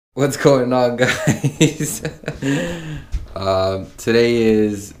What's going on, guys? Today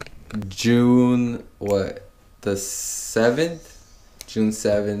is June the 7th? June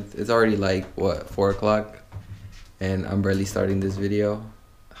 7th. It's already like 4 o'clock, and I'm barely starting this video.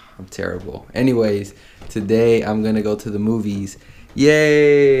 I'm terrible. Anyways, today I'm gonna go to the movies.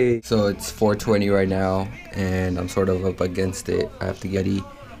 Yay! So it's 4:20 right now, and I'm sort of up against it. I have to get ready,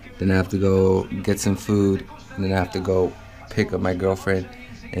 then I have to go get some food, and then I have to go pick up my girlfriend.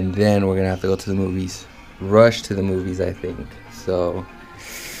 And then we're gonna have to go to the movies. Rush to the movies, I think. So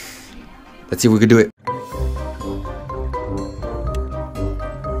let's see if we can do it.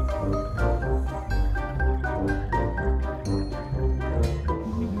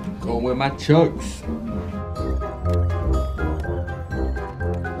 Going with my chucks.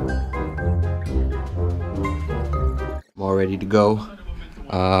 I'm all ready to go.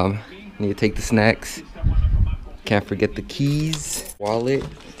 Need to take the snacks. Can't forget the keys, wallet.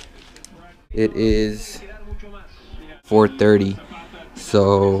 It is 4:30,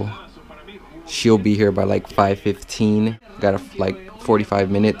 so she'll be here by like 5:15. Got like 45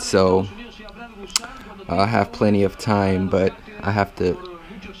 minutes, so I have plenty of time, but I have to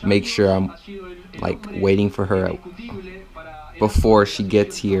make sure I'm like waiting for her before she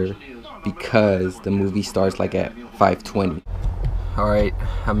gets here because the movie starts like at 5:20. All right,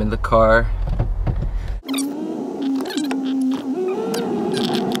 I'm in the car.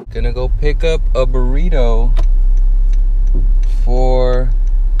 Gonna go pick up a burrito for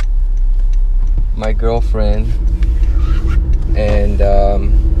my girlfriend, and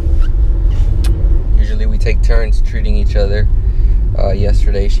usually we take turns treating each other.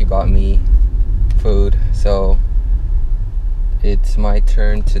 Yesterday she bought me food, so it's my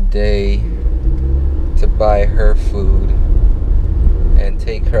turn today to buy her food and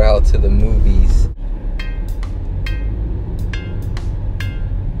take her out to the movies.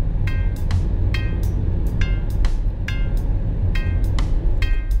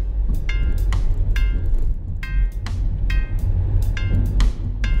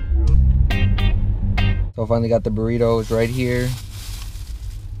 So I finally got the burritos right here.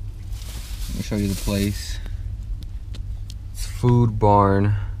 Let me show you the place. It's Food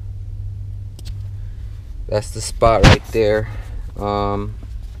Barn. That's the spot right there.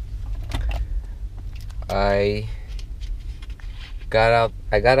 I got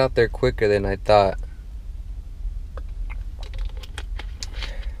out there quicker than I thought.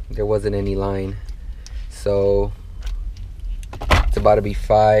 There wasn't any line. So it's about to be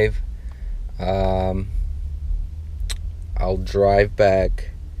 5. I'll drive back,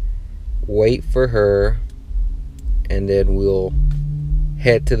 wait for her, and then we'll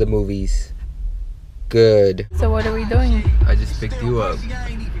head to the movies. Good. So what are we doing? I just picked you up.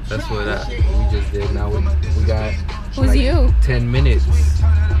 That's what we just did. Now we got Who's like you? 10 minutes.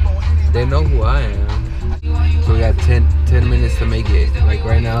 They know who I am. So we got 10 minutes to make it. Like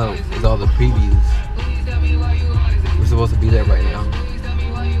right now is all the previews. We're supposed to be there right now.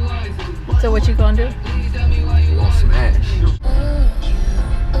 So what you gonna do? We're gonna smash.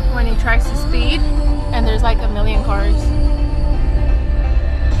 When he tries to speed and there's like a million cars.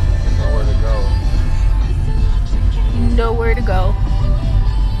 There's nowhere to go. Nowhere to go.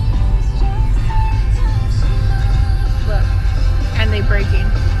 Look. And they braking.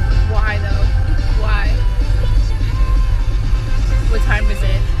 Why though? Why? What time is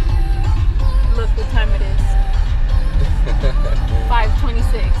it? Look what time it is.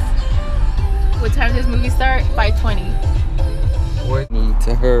 5:26. What time does movie start? 5:20. We need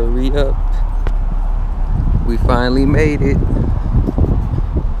to hurry up. We finally made it.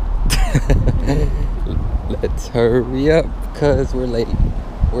 Let's hurry up because we're late.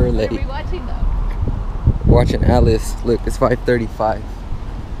 We're late. What are we watching though? Watching Alice. Look, it's 5:35.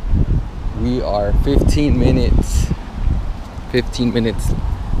 We are 15 minutes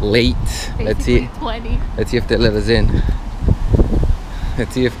late. Let's see. 20. Let's see if they let us in.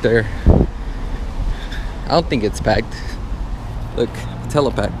 Let's see if they're. I don't think it's packed. Look,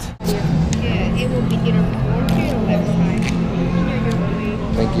 telepacked. Yeah, it will be either 4K or left side.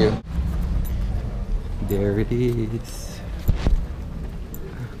 Thank you. There it is.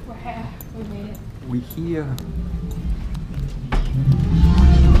 We made it. We here.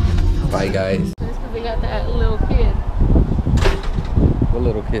 Bye, guys. That's because they got that little kid. What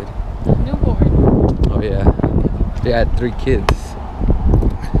little kid? Newborn. Oh yeah. They had 3 kids.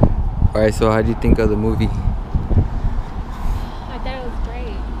 Alright, so how do you think of the movie? I thought it was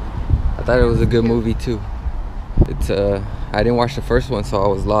great. I thought it was a good movie too. It's I didn't watch the first one, so I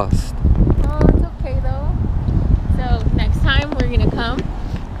was lost. Oh, it's okay though. So next time we're gonna come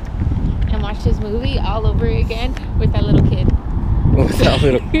and watch this movie all over again with that little kid. What's that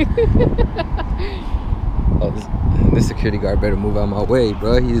little? Oh, this security guard better move out my way,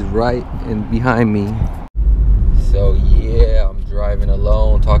 bro. He's right and behind me. So yeah, I'm driving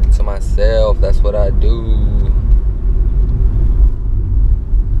alone, talking to myself. That's what I do.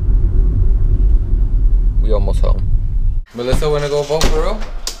 We almost home. Melissa, wanna go vote for real?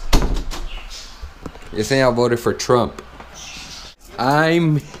 You're saying I voted for Trump.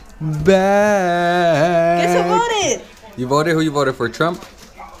 I'm back. Guess who voted? You voted? Who you voted for? Trump?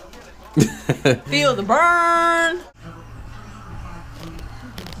 Feel the burn.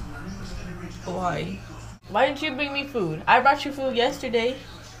 Why? Why didn't you bring me food? I brought you food yesterday.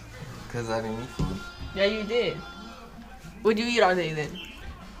 Because I didn't eat food. Yeah, you did. What'd you eat all day then?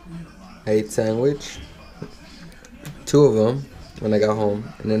 I ate sandwich. 2 of them when I got home.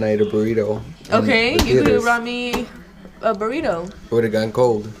 And then I ate a burrito. Okay, you could have brought me a burrito. It would have gotten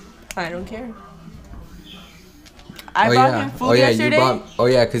cold. I don't care. I brought him food yesterday.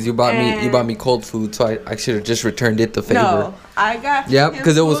 Because you bought me cold food, so I should have just returned it to favor. No, I got Yep,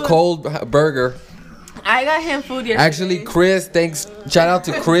 because it was cold burger. I got him food yesterday. Actually, Chris, shout out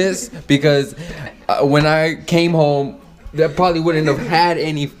to Chris, because when I came home, that probably wouldn't have had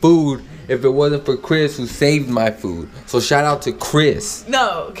any food if it wasn't for Chris, who saved my food. So shout out to Chris.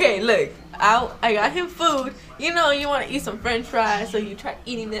 No, okay, look. I got him food. You know, you want to eat some french fries, so you try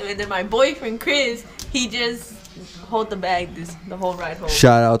eating them. And then my boyfriend, Chris, he just hold the bag the whole ride home.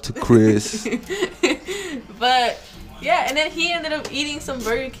 Shout out to Chris. But, yeah, and then he ended up eating some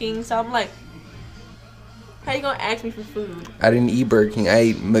Burger King. So I'm like, how you going to ask me for food? I didn't eat Burger King. I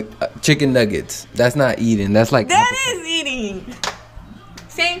ate chicken nuggets. That's not eating. That's like... That is eating.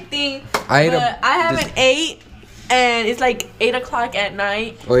 Same thing. I haven't ate, and it's like 8 o'clock at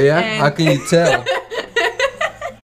night. Oh, yeah? How can you tell?